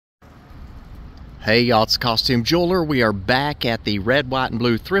Hey y'all, it's Costume Jeweler. We are back at the Red, White, and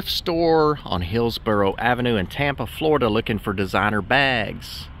Blue Thrift Store on Hillsborough Avenue in Tampa, Florida, looking for designer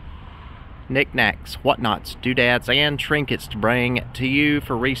bags, knickknacks, whatnots, doodads, and trinkets to bring to you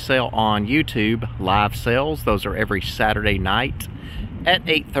for resale on YouTube. Live sales, those are every Saturday night at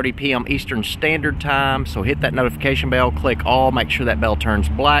 8:30 p.m. Eastern Standard Time. So hit that notification bell, click all, make sure that bell turns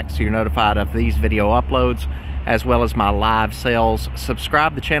black so you're notified of these video uploads, as well as my live sales.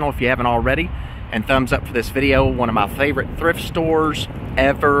 Subscribe to the channel if you haven't already. And thumbs up for this video, one of my favorite thrift stores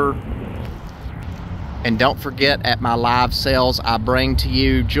ever. And don't forget, at my live sales, I bring to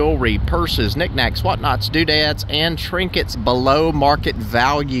you jewelry, purses, knickknacks, whatnots, doodads, and trinkets below market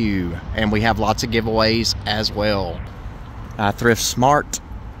value. And we have lots of giveaways as well. I thrift smart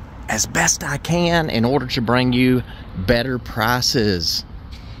as best I can in order to bring you better prices.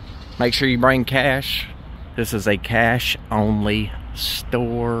 Make sure you bring cash. This is a cash-only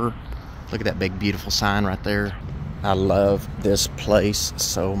store. Look at that big, beautiful sign right there. I love this place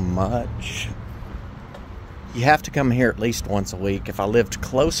so much. You have to come here at least once a week. If I lived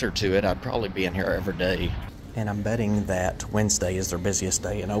closer to it, I'd probably be in here every day. And I'm betting that Wednesday is their busiest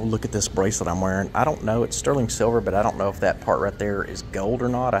day. And oh, look at this bracelet I'm wearing. I don't know, it's sterling silver, but I don't know if that part right there is gold or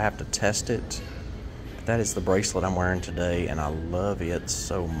not. I have to test it. But that is the bracelet I'm wearing today, and I love it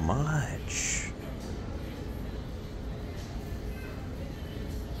so much.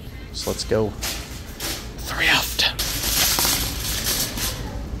 So let's go thrift.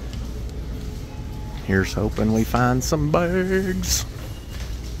 Here's hoping we find some bags.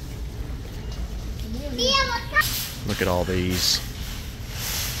 Look at all these.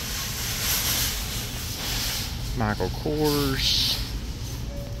 Michael Kors.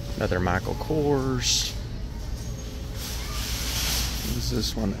 Another Michael Kors. What is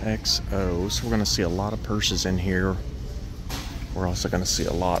this one? XO. So we're going to see a lot of purses in here. We're also going to see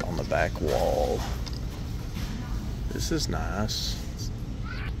a lot on the back wall. This is nice.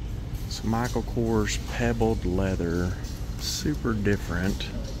 It's Michael Kors pebbled leather. Super different.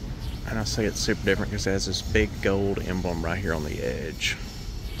 And I say it's super different because it has this big gold emblem right here on the edge.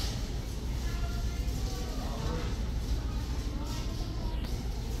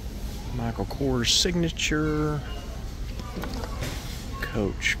 Michael Kors signature.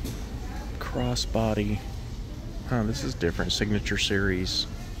 Coach crossbody. Oh, this is different. Signature series.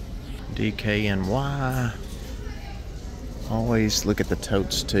 DKNY. Always look at the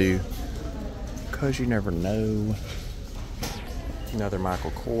totes too, because you never know. Another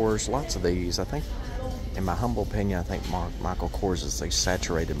Michael Kors. Lots of these. I think, in my humble opinion, I think Michael Kors is a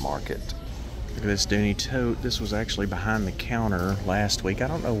saturated market. Look at this Dooney tote. This was actually behind the counter last week. I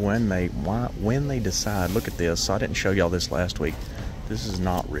don't know when they decide. Look at this. So I didn't show y'all this last week. This is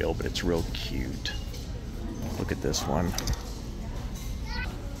not real, but it's real cute. Look at this one.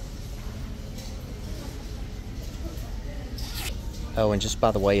 Oh, and just by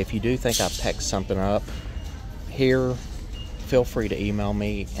the way, if you do think I picked something up here, feel free to email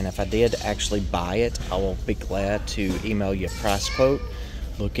me. And if I did actually buy it, I will be glad to email you a price quote.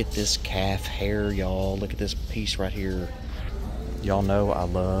 Look at this calf hair, y'all. Look at this piece right here. Y'all know I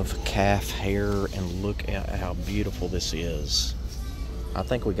love calf hair, and look at how beautiful this is. I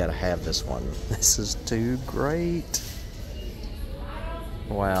think we gotta have this one. This is too great.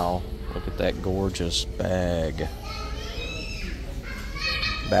 Wow, look at that gorgeous bag.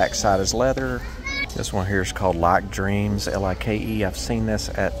 Backside is leather. This one here is called Like Dreams, L-I-K-E. I've seen this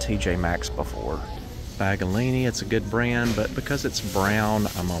at TJ Maxx before. Bagolini, it's a good brand, but because it's brown,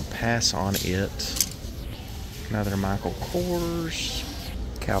 I'm gonna pass on it. Another Michael Kors.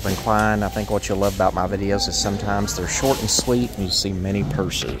 Calvin Klein. I think what you'll love about my videos is sometimes they're short and sweet and you see many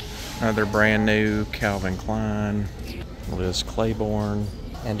purses. Another brand new Calvin Klein. Liz Claiborne.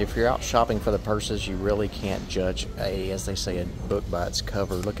 And if you're out shopping for the purses, you really can't judge as they say, a book by its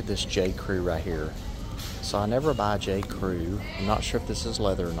cover. Look at this J. Crew right here. So I never buy J. Crew. I'm not sure if this is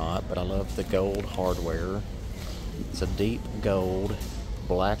leather or not, but I love the gold hardware. It's a deep gold,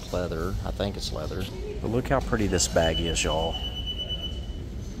 black leather. I think it's leather. But look how pretty this bag is, y'all.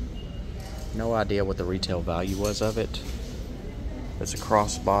 No idea what the retail value was of it. It's a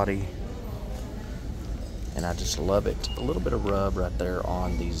crossbody, and I just love it. A little bit of rub right there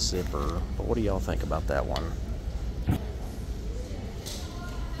on the zipper. But what do y'all think about that one?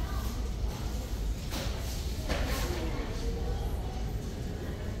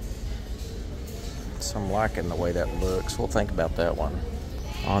 So I'm liking the way that looks. We'll think about that one.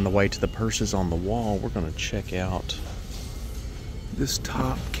 On the way to the purses on the wall, we're going to check out this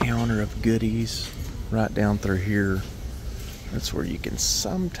top counter of goodies right down through here. That's where you can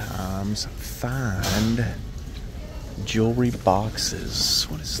sometimes find jewelry boxes.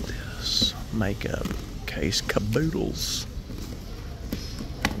 What is this? makeup case caboodles.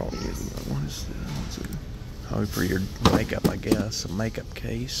 I don't even know what is this. Oh, for your makeup, I guess. A makeup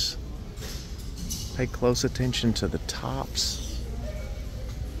case. Pay close attention to the tops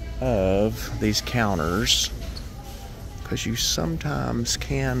of these counters, because you sometimes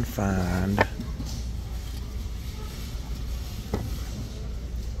can find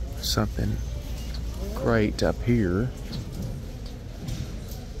something great up here.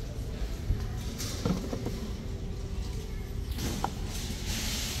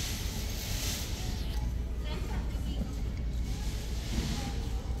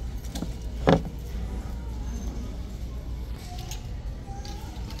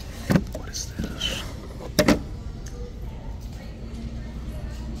 What is this?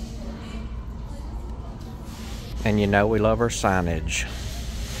 And you know we love our signage.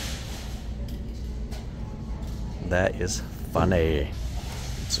 That is funny.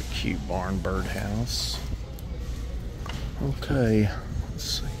 It's a cute barn birdhouse. Okay,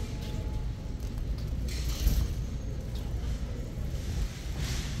 let's see.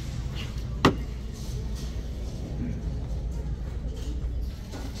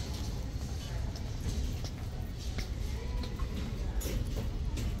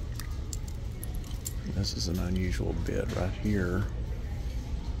 This is an unusual bit right here.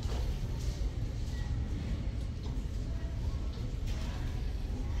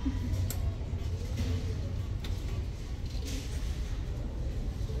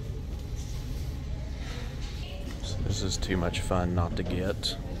 This is too much fun not to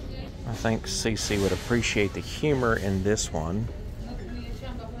get. I think Cece would appreciate the humor in this one.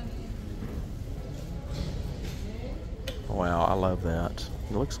 Wow, I love that.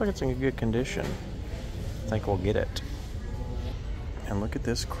 It looks like it's in good condition. I think we'll get it. And look at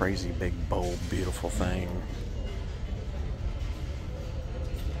this crazy big, bold, beautiful thing.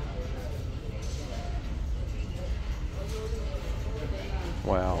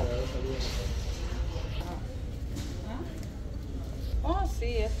 Wow. Oh,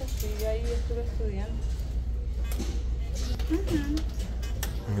 sí, eso sí, ahí estuve estudiando.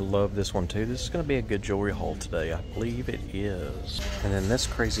 I love this one too. This is going to be a good jewelry haul today. I believe it is. And then this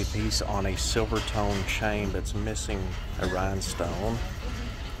crazy piece on a silver tone chain that's missing a rhinestone.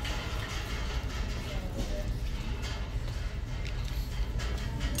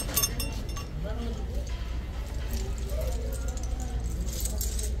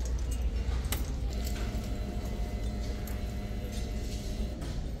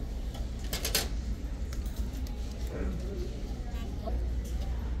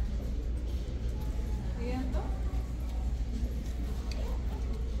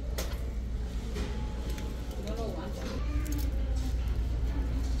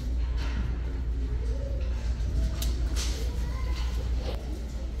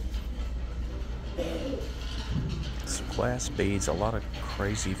 Glass beads, a lot of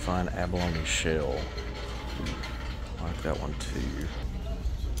crazy fun abalone shell. I like that one too.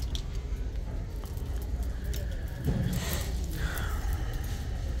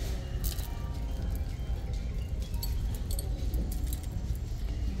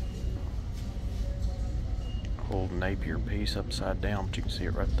 Old Napier piece upside down, but you can see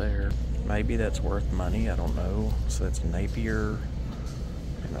it right there. Maybe that's worth money, I don't know. So that's Napier,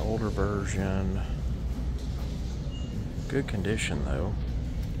 an older version. Good condition though.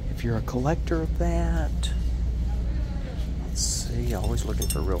 If you're a collector of that, let's see, always looking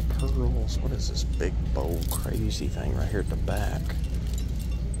for real pearls. What is this big, bold, crazy thing right here at the back?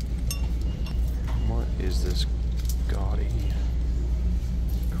 What is this gaudy,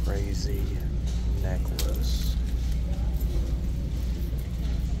 crazy necklace?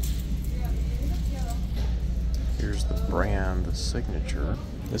 Here's the brand, the signature.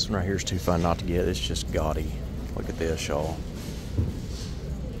 This one right here is too fun not to get. It's just gaudy. Look at this, y'all.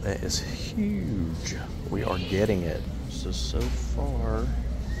 That is huge. We are getting it. So far.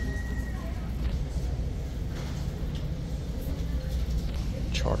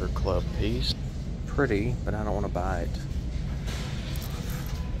 Charter Club piece. Pretty, but I don't want to buy it.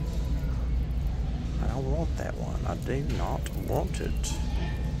 I don't want that one. I do not want it.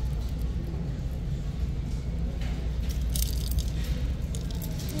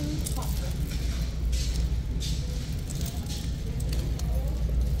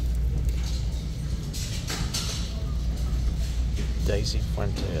 Daisy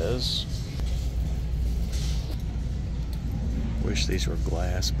Fuentes. Wish these were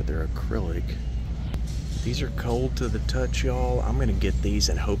glass, but they're acrylic. These are cold to the touch, y'all. I'm gonna get these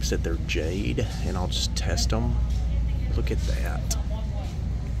in hopes that they're jade, and I'll just test them. Look at that.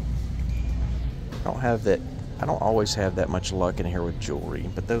 I don't have that I don't always have that much luck in here with jewelry,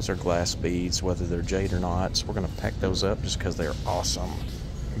 but those are glass beads, whether they're jade or not, so we're going to pack those up just because they're awesome.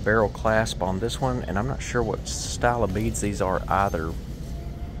 Barrel clasp on this one, and I'm not sure what style of beads these are either.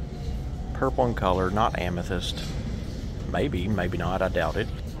 Purple in color, not amethyst. Maybe, maybe not, I doubt it.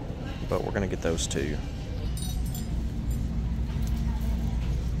 But we're going to get those too.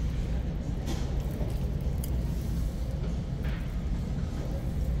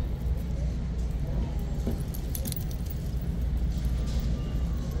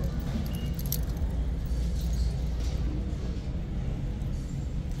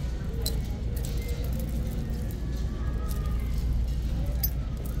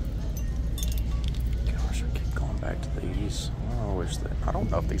 Back to these. Oh, I don't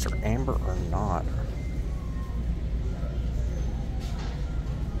know if these are amber or not.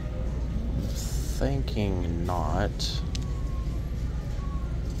 I'm thinking not.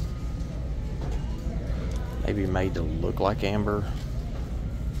 Maybe made to look like amber.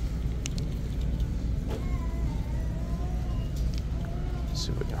 Let's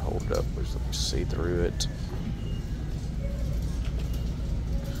see if we can hold it up. Let's see through it.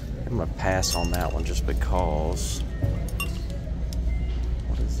 I'm going to pass on that one just because.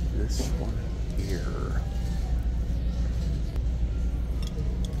 What is this one here?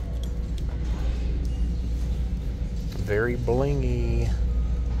 Very blingy.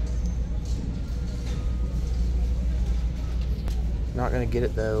 Not going to get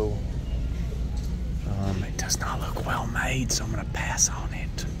it though. It does not look well made, so I'm going to pass on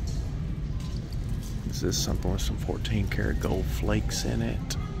it. Is this something with some 14 karat gold flakes in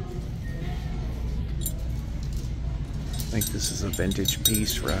it? I think this is a vintage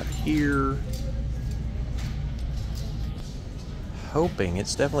piece right here. Hoping,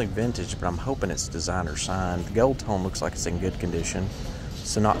 it's definitely vintage, but I'm hoping it's designer signed. The gold tone looks like it's in good condition,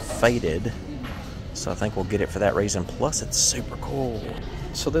 so not faded. So I think we'll get it for that reason. Plus it's super cool.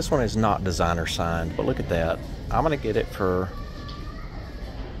 So this one is not designer signed, but look at that. I'm gonna get it for,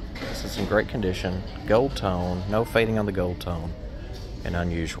 this is in great condition. Gold tone, no fading on the gold tone, and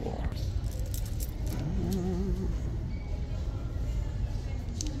unusual.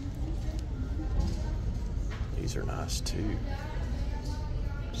 These are nice too.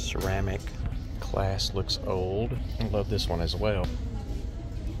 Ceramic glass looks old. I love this one as well.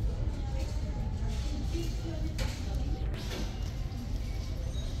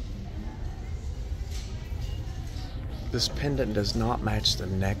 This pendant does not match the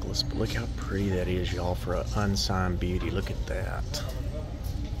necklace, but look how pretty that is, y'all, for an unsigned beauty. Look at that.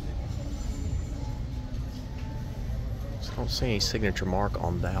 I don't see any signature mark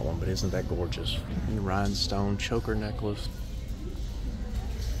on that one, but isn't that gorgeous? And rhinestone choker necklace.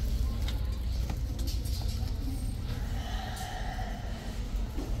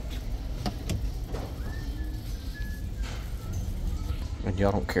 And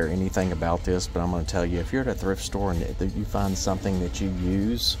y'all don't care anything about this, but I'm going to tell you, if you're at a thrift store and you find something that you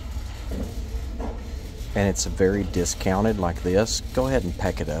use and it's very discounted like this, go ahead and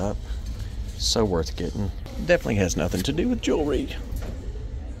pack it up. So worth getting. Definitely has nothing to do with jewelry,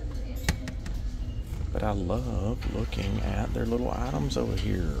 but I love looking at their little items over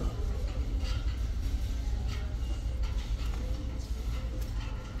here.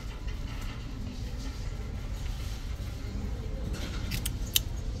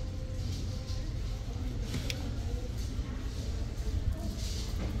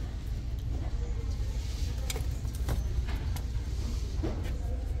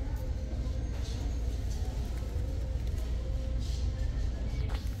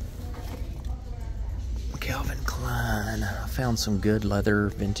 Calvin Klein. I found some good leather,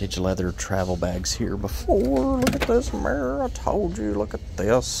 vintage leather travel bags here before. Look at this mirror. I told you, look at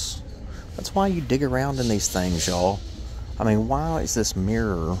this. That's why you dig around in these things, y'all. I mean, why is this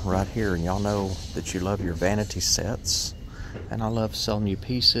mirror right here? And y'all know that you love your vanity sets. And I love selling you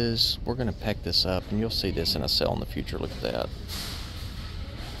pieces. We're going to pack this up, and you'll see this in a sale in the future. Look at that.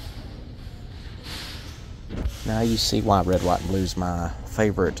 Now you see why red, white, and blue is my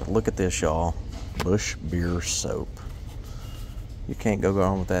favorite. Look at this, y'all. Bush Beer Soap. You can't go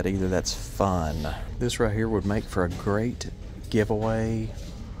wrong with that either. That's fun. This right here would make for a great giveaway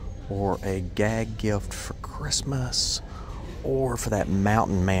or a gag gift for Christmas or for that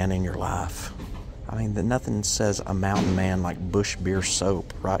mountain man in your life. I mean, nothing says a mountain man like Bush Beer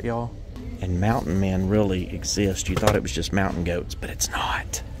Soap, right, y'all? And mountain men really exist. You thought it was just mountain goats, but it's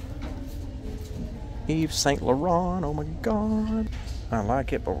not. Yves Saint Laurent, oh my God. I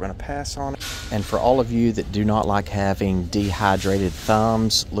like it, but we're going to pass on it. And for all of you that do not like having dehydrated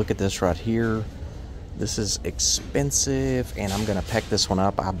thumbs, look at this right here. This is expensive, and I'm gonna pack this one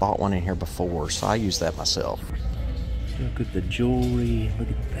up. I bought one in here before, so I use that myself. Look at the jewelry. Look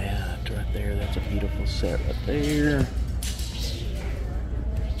at that right there. That's a beautiful set right there.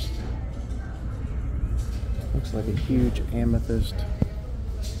 Looks like a huge amethyst.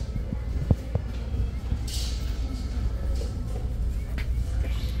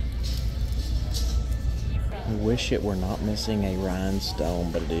 I wish it were not missing a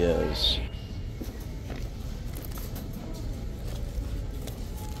rhinestone, but it is.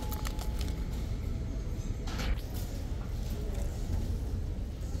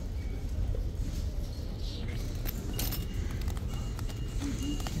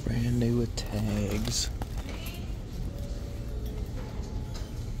 Brand new with tags.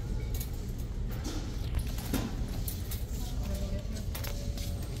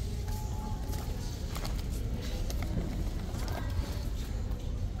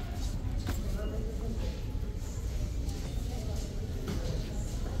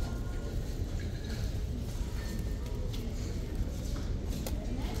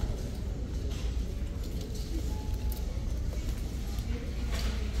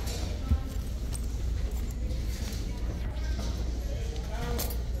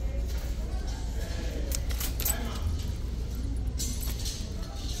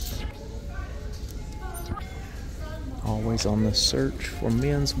 Always on the search for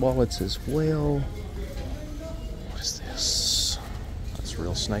men's wallets as well. What is this? That's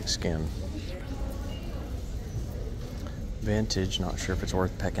real snakeskin. Vintage, not sure if it's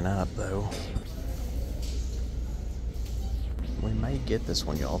worth picking up though. We may get this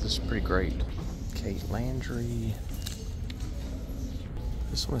one, y'all. This is pretty great. Kate Landry.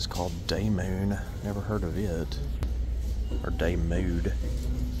 This one is called Day Moon. Never heard of it. Or Day Mood.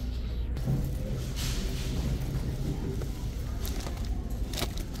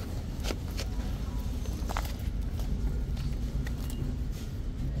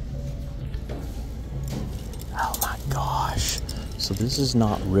 Oh my gosh. So this is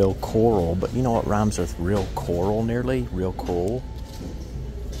not real coral, but you know what rhymes with real coral nearly? Real cool.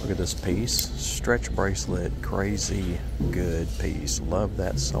 Look at this piece. Stretch bracelet. Crazy good piece. Love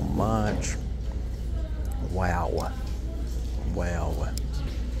that so much. Wow. Wow.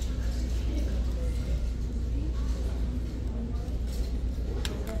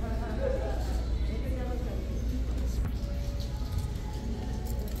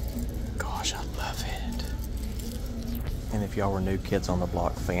 Gosh, I love it. And if y'all were New Kids on the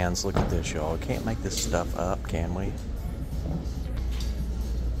Block fans, look at this, y'all. Can't make this stuff up, can we?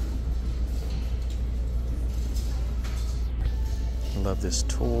 Love this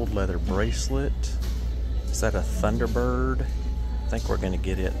tooled leather bracelet. Is that a Thunderbird? I think we're gonna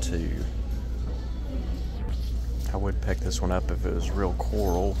get it too. I would pick this one up if it was real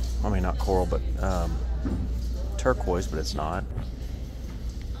coral. I mean, not coral, but turquoise, but it's not.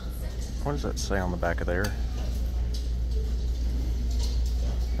 What does that say on the back of there?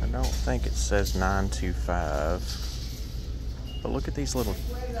 I don't think it says 925. But look at these little,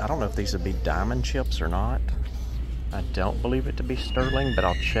 I don't know if these would be diamond chips or not. I don't believe it to be sterling, but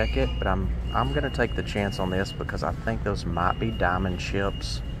I'll check it. But I'm gonna take the chance on this because I think those might be diamond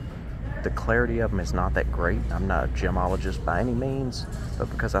chips. The clarity of them is not that great. I'm not a gemologist by any means, but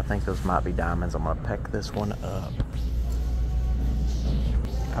because I think those might be diamonds, I'm gonna pick this one up.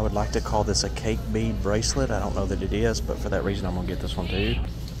 I would like to call this a cake bead bracelet. I don't know that it is, but for that reason I'm gonna get this one too.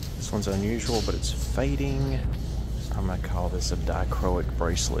 This one's unusual, but it's fading. I'm gonna call this a dichroic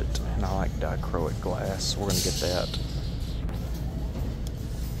bracelet, and I like dichroic glass, so we're gonna get that.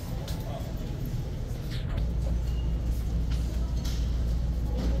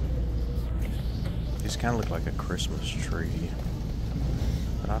 These kind of look like a Christmas tree,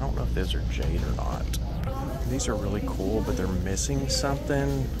 but I don't know if these are jade or not. These are really cool, but they're missing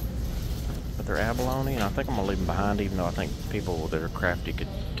something. But they're abalone, and I think I'm gonna leave them behind, even though I think people that are crafty could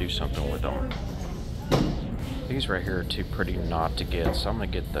do something with them. These right here are too pretty not to get, so I'm gonna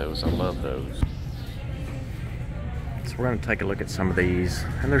get those. I love those. So we're gonna take a look at some of these.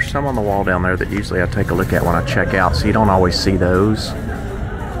 And there's some on the wall down there that usually I take a look at when I check out, so you don't always see those.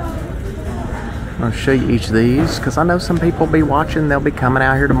 I'm gonna show you each of these, because I know some people will be watching, they'll be coming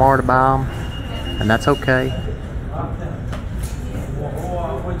out here tomorrow to buy them. And that's okay.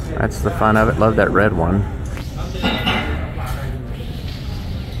 That's the fun of it. Love that red one.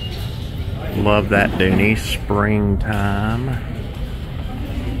 Love that Dooney Springtime.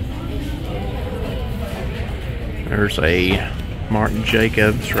 There's a Marc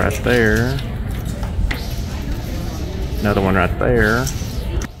Jacobs right there. Another one right there.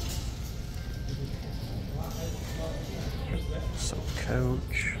 Some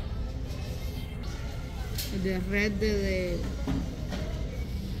Coach. de red de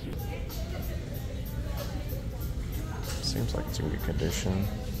Seems like it's in good condition.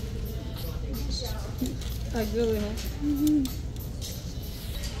 Ayúdame.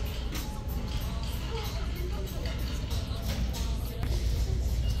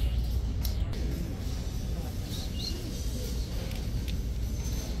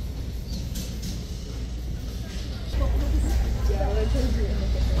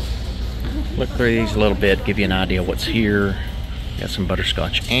 Look through these a little bit, give you an idea what's here. Got some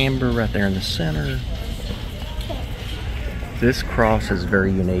butterscotch amber right there in the center. This cross is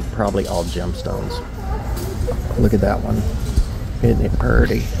very unique, probably all gemstones. Look at that one. Isn't it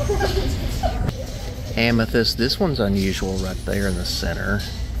pretty? Amethyst, this one's unusual right there in the center.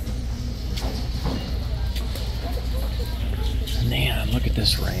 Man, look at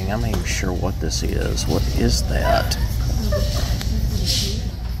this ring. I'm not even sure what this is. What is that?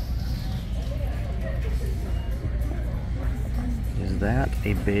 Is that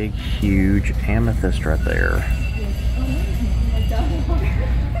a big, huge amethyst right there?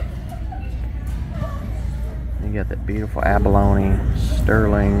 You got that beautiful abalone,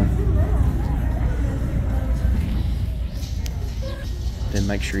 sterling. Then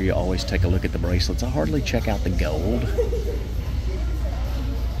make sure you always take a look at the bracelets. I hardly check out the gold.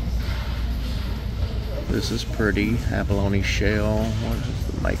 This is pretty. Abalone shell. What is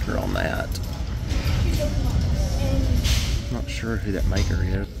the maker on that? Not sure who that maker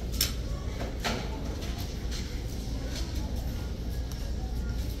is.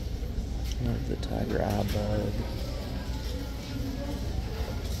 There's the tiger eye bug.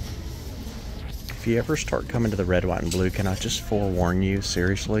 If you ever start coming to the red, white, and blue, can I just forewarn you,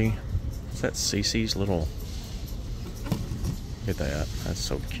 seriously? Is that Cece's little... Look at that. That's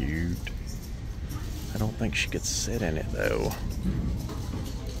so cute. I don't think she could sit in it, though.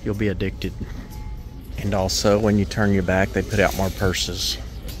 You'll be addicted. And also, when you turn your back, they put out more purses.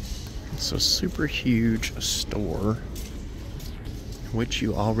 It's a super huge store, which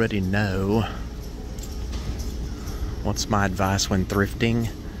you already know. What's my advice when thrifting?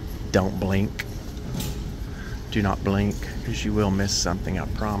 Don't blink. Do not blink, because you will miss something, I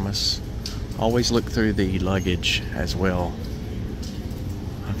promise. Always look through the luggage as well.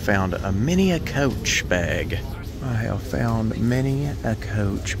 I found many a Coach bag. I have found many a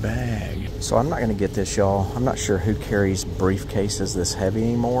Coach bag. So I'm not going to get this, y'all. I'm not sure who carries briefcases this heavy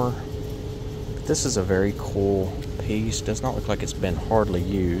anymore. But this is a very cool piece. Does not look like it's been hardly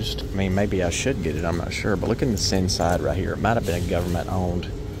used. I mean, maybe I should get it, I'm not sure. But look in this inside right here. It might have been a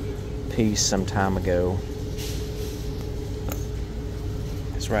government-owned piece some time ago.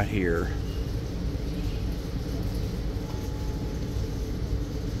 It's right here.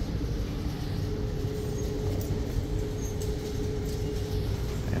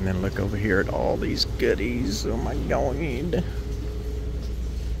 And then look over here at all these goodies. Oh my God.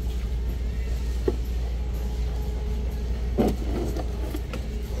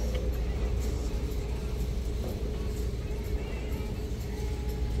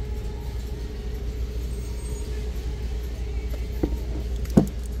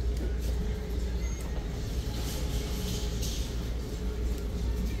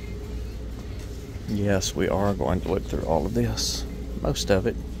 Yes, we are going to look through all of this. Most of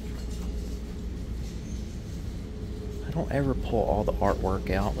it. I don't ever pull all the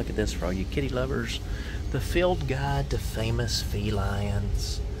artwork out. Look at this for all you kitty lovers. The Field Guide to Famous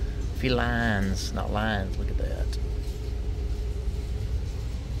Felines. Felines, not lions. Look at that.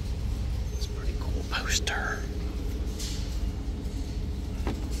 It's a pretty cool poster.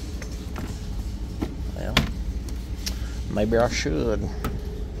 Well, maybe I should.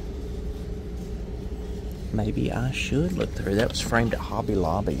 Maybe I should look through. That was framed at Hobby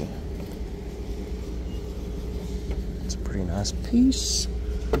Lobby. It's a pretty nice piece.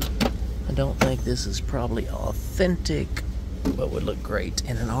 I don't think this is probably authentic, but would look great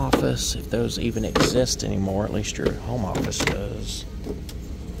in an office if those even exist anymore. At least your home office does.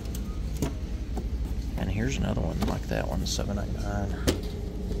 And here's another one like that one, $7.99.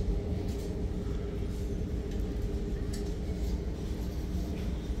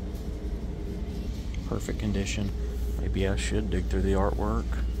 Perfect condition. Maybe I should dig through the artwork.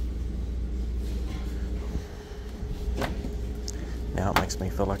 Now it makes me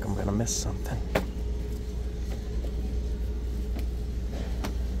feel like I'm gonna miss something.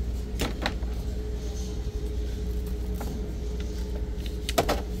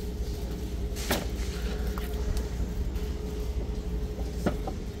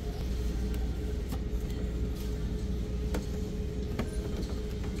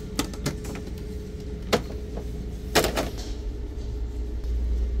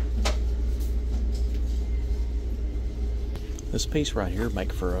 This piece right here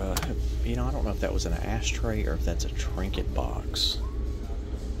make for a, you know, I don't know if that was an ashtray or if that's a trinket box.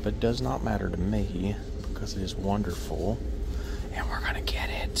 But it does not matter to me because it is wonderful. And we're gonna get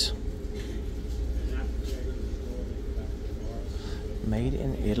it. Made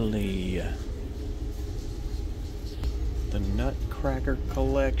in Italy. The Nutcracker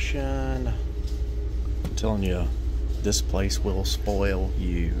collection. I'm telling you, this place will spoil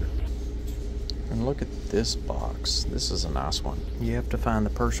you. And look at this box. This is a nice one. You have to find the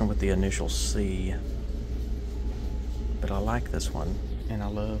person with the initial C. But I like this one. And I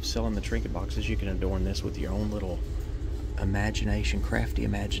love selling the trinket boxes. You can adorn this with your own little imagination, crafty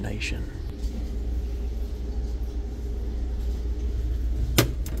imagination.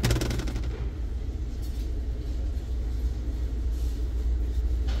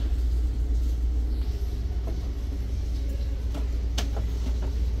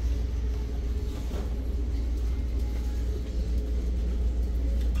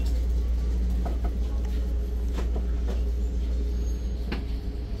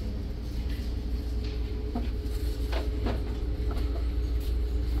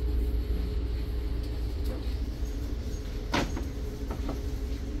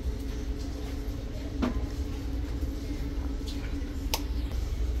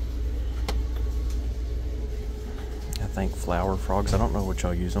 I think flower frogs, I don't know what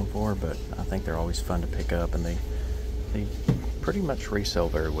y'all use them for, but I think they're always fun to pick up, and they pretty much resell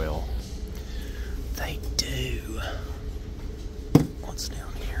very well. They do. What's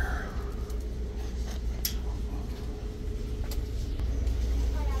down here?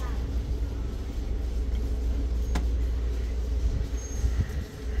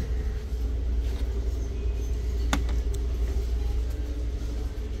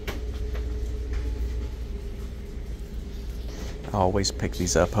 I always pick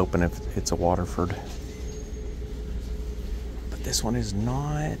these up hoping if it's a Waterford. But this one is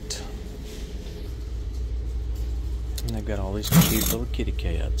not. And they've got all these cute little kitty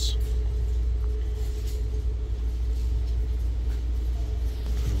cats.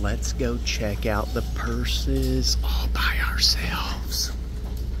 Let's go check out the purses all by ourselves.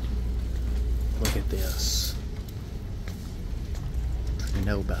 Look at this.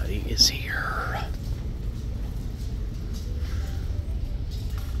 Nobody is here.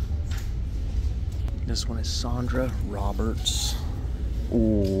 This one is Sandra Roberts.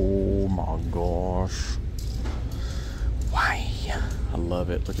 Oh my gosh. Why? I love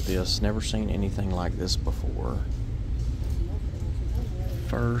it. Look at this. Never seen anything like this before.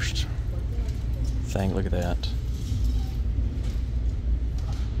 First thing, look at that.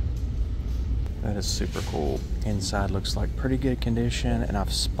 That is super cool. Inside looks like pretty good condition, and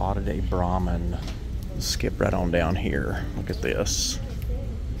I've spotted a Brahmin. Skip right on down here. Look at this.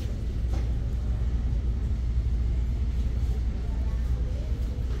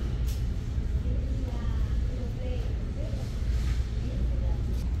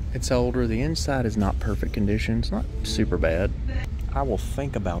 It's older. The inside is not perfect condition. It's not super bad. I will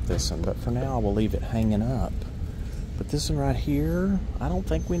think about this one, but for now I will leave it hanging up. But this one right here, I don't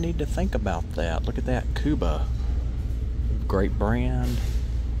think we need to think about that. Look at that Cuba. Great brand.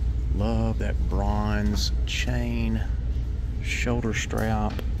 Love that bronze chain, shoulder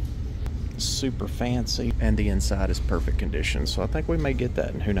strap. Super fancy, and the inside is perfect condition, so I think we may get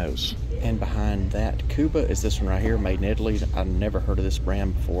that, and who knows. And behind that Cuba is this one right here, made in Italy. I've never heard of this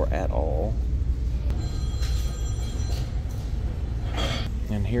brand before at all.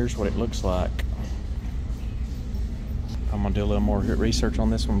 And here's what it looks like. I'm gonna do a little more research on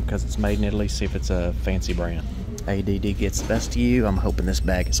this one because it's made in Italy, see if it's a fancy brand. ADD gets the best of you. I'm hoping this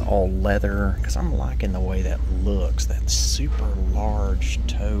bag is all leather because I'm liking the way that looks. That super large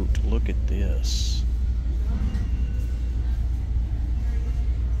tote. Look at this.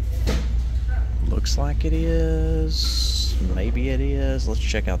 Looks like it is. Maybe it is. Let's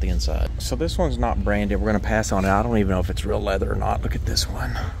check out the inside. So this one's not branded. We're gonna pass on it. I don't even know if it's real leather or not. Look at this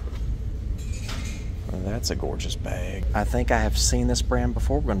one. Well, that's a gorgeous bag. I think I have seen this brand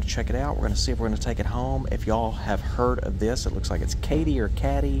before. We're going to check it out. We're going to see if we're going to take it home. If y'all have heard of this, it looks like it's Katie or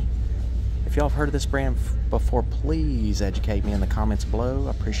Caddy. If y'all have heard of this brand before, please educate me in the comments below.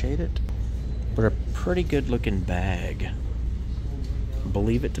 I appreciate it. But a pretty good looking bag.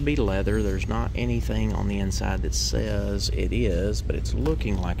 Believe it to be leather. There's not anything on the inside that says it is, but it's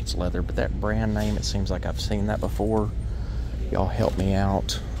looking like it's leather. But that brand name, it seems like I've seen that before. Y'all help me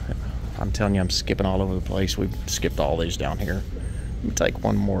out. I'm telling you, I'm skipping all over the place. We've skipped all these down here. Let me take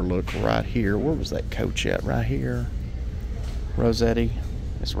one more look right here. Where was that coach at? Right here. Rossetti.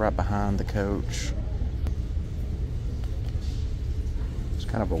 It's right behind the coach. It's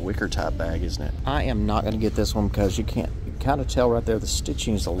kind of a wicker type bag, isn't it? I am not going to get this one because you can't kind of tell right there the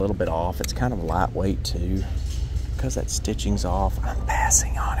stitching's a little bit off. It's kind of lightweight too. Because that stitching's off, I'm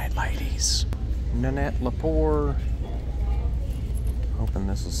passing on it, ladies. Nanette Lepore. Hoping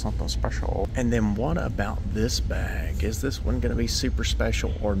this is something special. And then what about this bag? Is this one gonna be super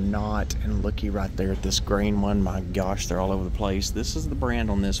special or not? And looky right there at this green one. My gosh, they're all over the place. This is the brand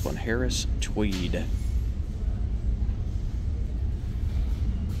on this one, Harris Tweed.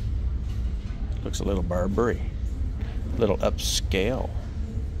 Looks a little Burberry, a little upscale.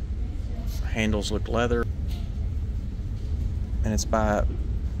 Handles look leather. And it's by,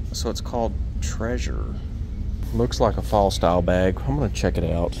 so it's called Treasure. Looks like a fall style bag. I'm gonna check it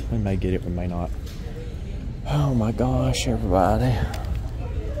out. We may get it, we may not. Oh my gosh, everybody.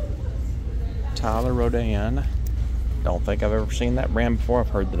 Tyler Rodan. Don't think I've ever seen that brand before. I've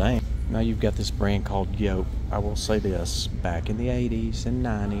heard the name. Now you've got this brand called Yoke. I will say this, back in the 80s and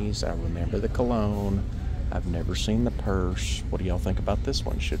 90s, I remember the cologne. I've never seen the purse. What do y'all think about this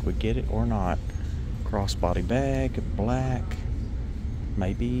one? Should we get it or not? Crossbody bag, black.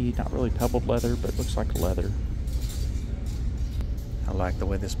 Maybe not really pebbled leather, but it looks like leather. I like the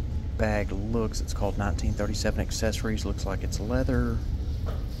way this bag looks. It's called 1937 Accessories. Looks like it's leather.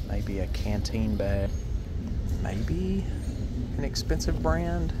 Maybe a canteen bag. Maybe an expensive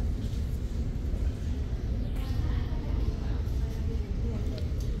brand.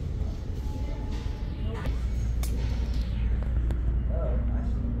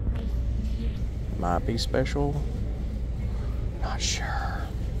 Might be special. Not sure.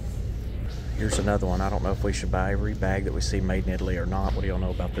 Here's another one. I don't know if we should buy every bag that we see made in Italy or not. What do y'all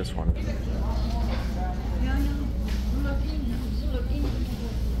know about this one?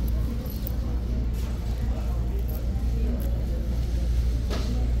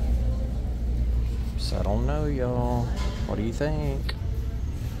 So I don't know, y'all. What do you think?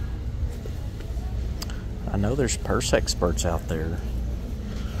 I know there's purse experts out there.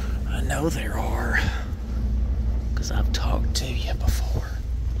 I know there are. Because I've talked to you before.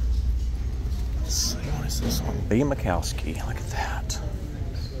 Let's see, what is this one? B. Mikowski. Look at that.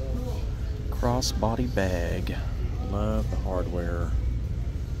 Crossbody bag. Love the hardware.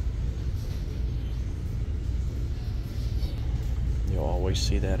 You'll always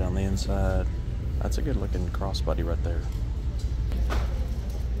see that on the inside. That's a good looking crossbody right there.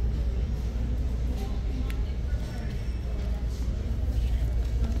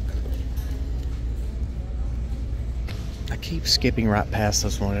 I keep skipping right past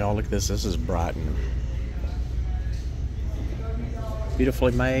this one. Oh, look at this. This is Brighton.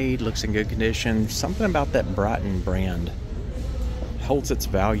 Beautifully made, looks in good condition. Something about that Brighton brand holds its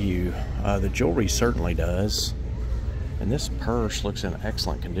value. The jewelry certainly does. And this purse looks in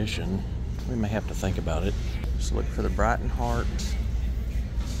excellent condition. We may have to think about it. Just look for the Brighton heart.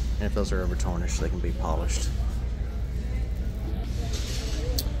 And if those are ever tarnished, they can be polished.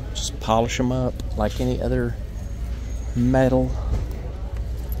 Just polish them up like any other metal.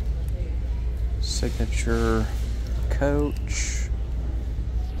 Signature Coach.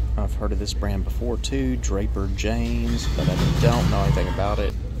 I've heard of this brand before too, Draper James, but I don't know anything about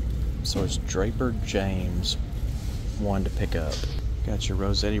it. So it's Draper James, one to pick up. Got your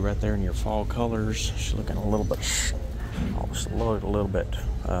Rossetti right there in your fall colors. She's looking a little bit, almost a little bit,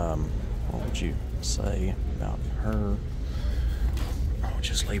 what would you say about her? I'll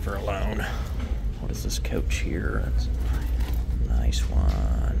just leave her alone. What is this Coach here? That's a nice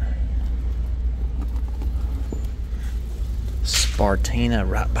one. Spartina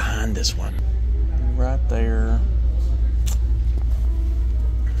right behind this one. Right there.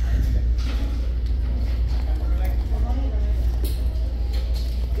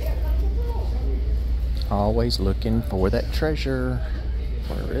 Always looking for that treasure.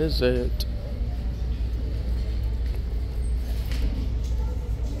 Where is it?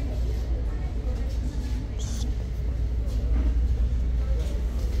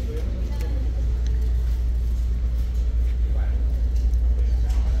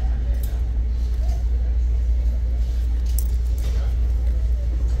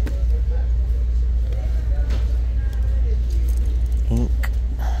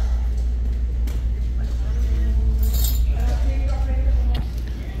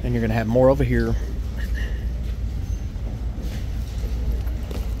 And you're gonna have more over here.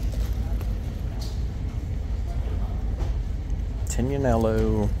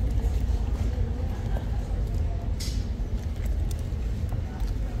 Tignanello.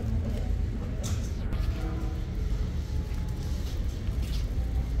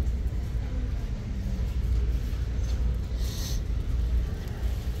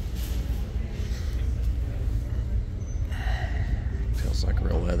 Feels like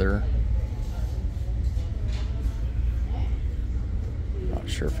real leather.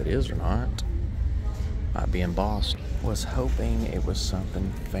 sure if it is or not. Might be embossed. Was hoping it was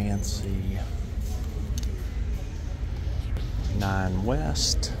something fancy. 9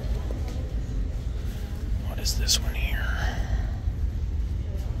 West. What is this one here?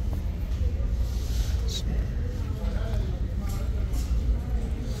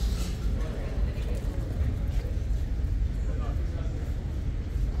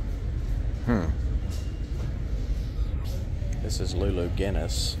 This is Lulu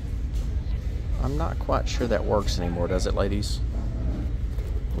Guinness. I'm not quite sure that works anymore, does it, ladies?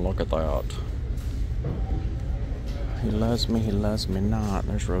 Look at that. He loves me not.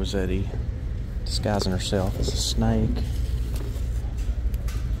 There's Rossetti disguising herself as a snake.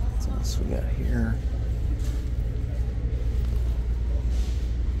 What else we got here?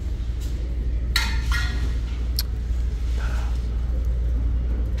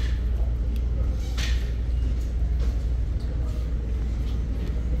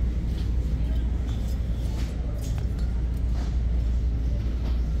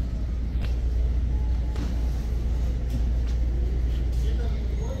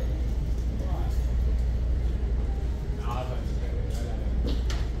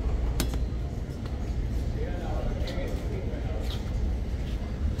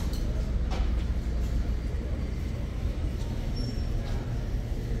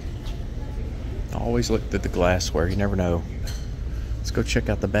 Always look through the glassware, you never know. Let's go check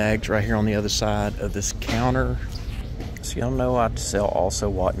out the bags right here on the other side of this counter. So y'all know I sell also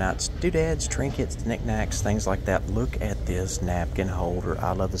whatnots, doodads, trinkets, knickknacks, things like that. Look at this napkin holder.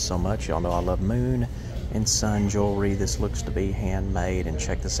 I love this so much. Y'all know I love moon and sun jewelry. This looks to be handmade, and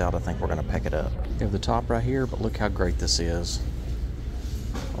check this out. I think we're gonna pack it up. We have the top right here, but look how great this is.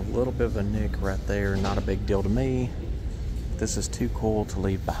 A little bit of a nick right there, not a big deal to me. This is too cool to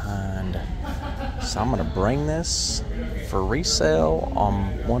leave behind. So I'm gonna bring this for resale on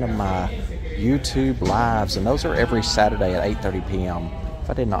one of my YouTube lives, and those are every Saturday at 8:30 p.m. If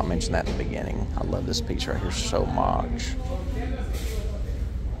I did not mention that in the beginning. I love this piece right here so much.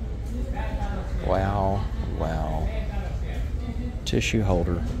 Wow, wow. Tissue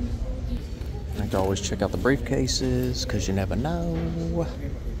holder. I like to always check out the briefcases, because you never know.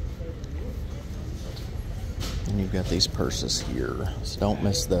 And you've got these purses here, so don't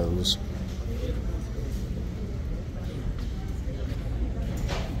miss those.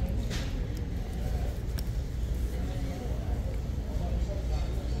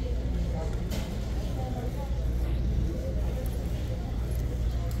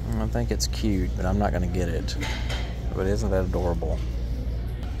 I think it's cute, but I'm not going to get it. But isn't that adorable?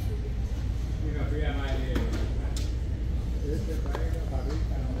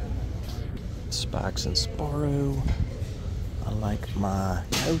 Spikes and Sparrow. I like my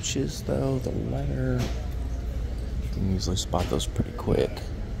coaches though, the leather. You can usually spot those pretty quick,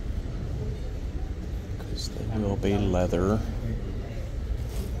 because they will be leather.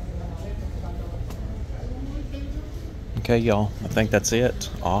 Okay, y'all, I think that's it.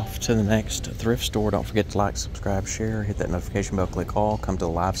 Off to the next thrift store. Don't forget to like, subscribe, share, hit that notification bell, click all. Come to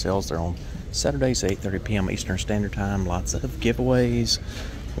the live sales. They're on Saturdays at 8:30 p.m. Eastern Standard Time. Lots of giveaways.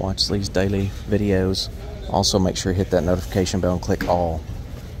 Watch these daily videos. Also, make sure you hit that notification bell and click all.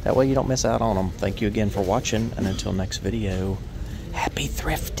 That way you don't miss out on them. Thank you again for watching, and until next video, happy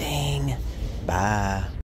thrifting. Bye.